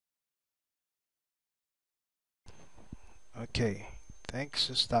Okay, thanks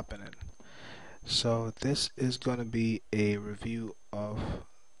for stopping in. So this is going to be a review of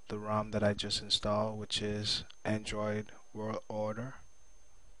the ROM that I just installed, which is Android World Order.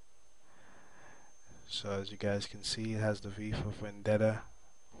 So as you guys can see, it has the V for Vendetta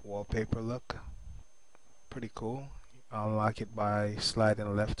wallpaper look. Pretty cool. I'll unlock it by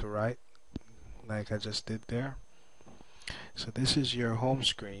sliding left to right, like I just did there. So this is your home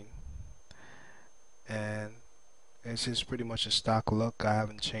screen, and this is pretty much a stock look. I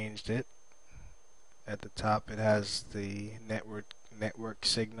haven't changed it. At the top it has the network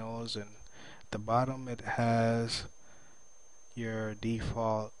signals, and at the bottom it has your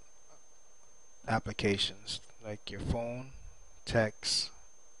default applications like your phone, text,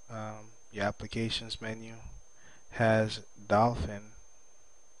 your applications menu, has Dolphin,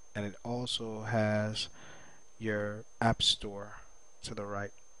 and it also has your app store to the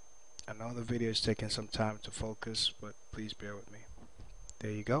right. I know the video is taking some time to focus, but please bear with me.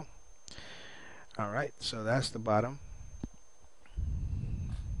 There you go. Alright, so that's the bottom.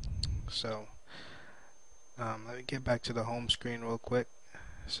 So let me get back to the home screen real quick.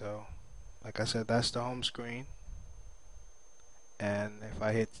 So like I said, that's the home screen, and if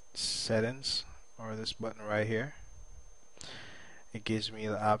I hit settings or this button right here, it gives me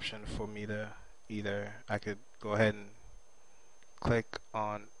the option for me to either, I could go ahead and click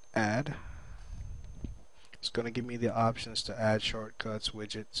on add. It's going to give me the options to add shortcuts,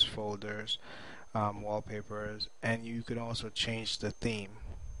 widgets, folders, wallpapers, and you could also change the theme.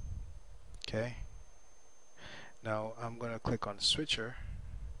 Okay, now I'm going to click on switcher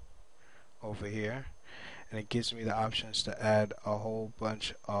over here, and it gives me the options to add a whole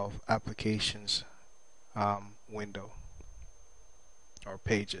bunch of applications window or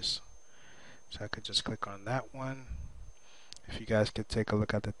pages. So I could just click on that one. If you guys could take a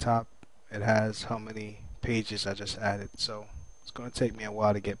look at the top, it has how many pages I just added. So it's going to take me a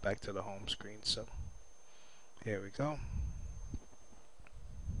while to get back to the home screen. So here we go.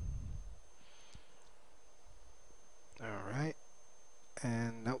 Alright,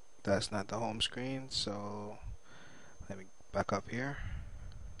 and nope, that's not the home screen. So let me back up here.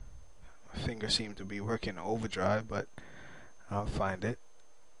 My finger seemed to be working overdrive, but I'll find it.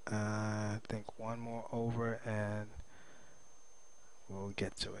 I think one more over and we'll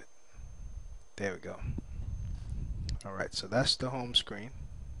get to it. There we go. Alright, so that's the home screen.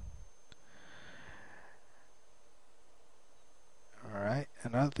 Alright,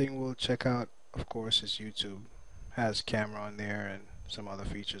 another thing we'll check out, of course, is YouTube. Has camera on there and some other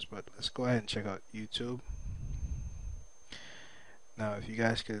features, but let's go ahead and check out YouTube. Now if you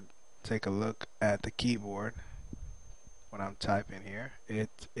guys could take a look at the keyboard when I'm typing here,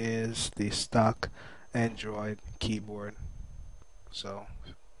 it is the stock Android keyboard. So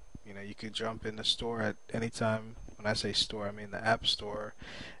you could jump in the store at any time. When I say store, I mean the app store,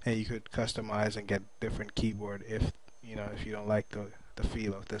 and you could customize and get different keyboard if you don't like the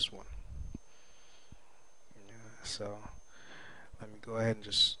feel of this one. So let me go ahead and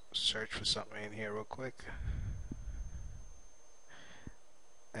just search for something in here real quick.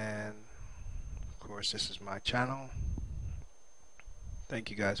 And of course, this is my channel. Thank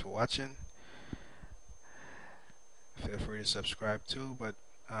you guys for watching. Feel free to subscribe too, but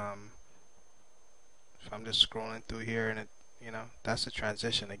if I'm just scrolling through here, and that's the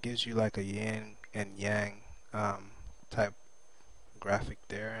transition. It gives you like a yin and yang type graphic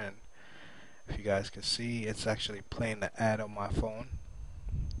there, and if you guys can see, it's actually playing the ad on my phone,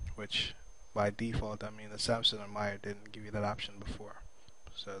 which by default, I mean the Samsung Admire didn't give you that option before.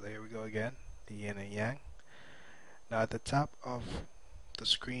 So there we go again, the yin and yang. Now at the top of the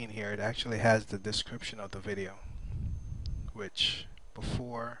screen here, it actually has the description of the video, which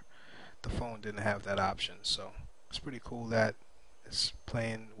before the phone didn't have that option. So it's pretty cool that it's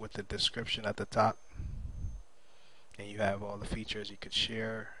playing with the description at the top, and you have all the features you could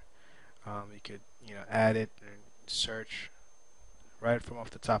share. You could add it and search right from off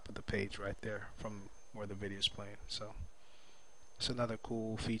the top of the page right there from where the video is playing. So it's another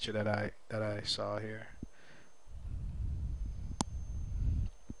cool feature that I saw here.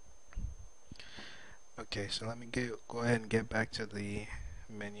 Okay, so let me go ahead and get back to the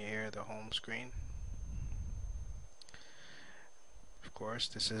menu here, the home screen. Of course,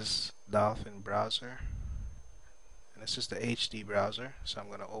 this is Dolphin browser, and this is the HD browser. So I'm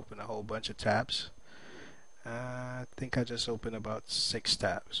going to open a whole bunch of tabs. I think I just opened about 6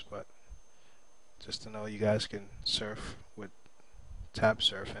 tabs, but just to know, you guys can surf with tab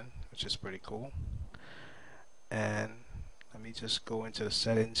surfing, which is pretty cool. And let me just go into the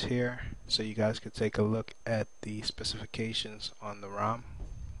settings here so you guys could take a look at the specifications on the ROM.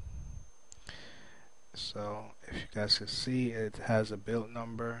 So if you guys can see, it has a build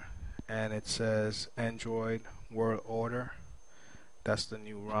number and it says Android World Order. That's the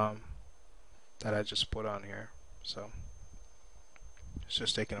new ROM that I just put on here. So it's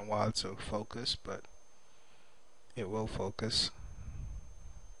just taking a while to focus, but it will focus.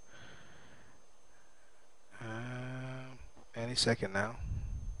 Any second now.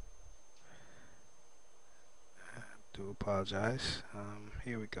 I do apologize.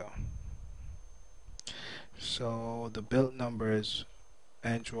 Here we go. So the build number is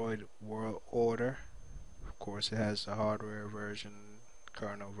Android World Order. Of course, it has the hardware version,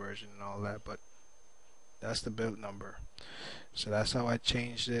 kernel version, and all that, but that's the build number. So that's how I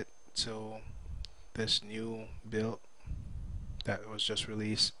changed it to this new build that was just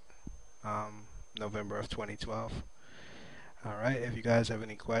released November of 2012. Alright, if you guys have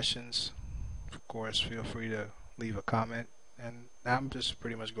any questions, of course, feel free to leave a comment. And I'm just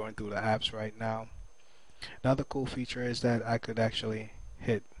pretty much going through the apps right now. Another cool feature is that I could actually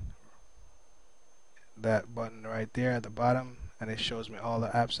hit that button right there at the bottom, and it shows me all the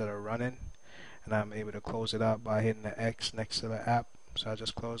apps that are running, and I'm able to close it out by hitting the X next to the app. So I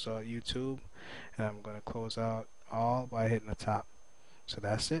just closed out YouTube, and I'm going to close out all by hitting the top. So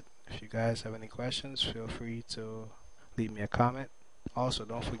that's it. If you guys have any questions, feel free to leave me a comment. Also,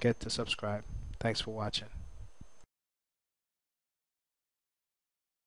 don't forget to subscribe. Thanks for watching.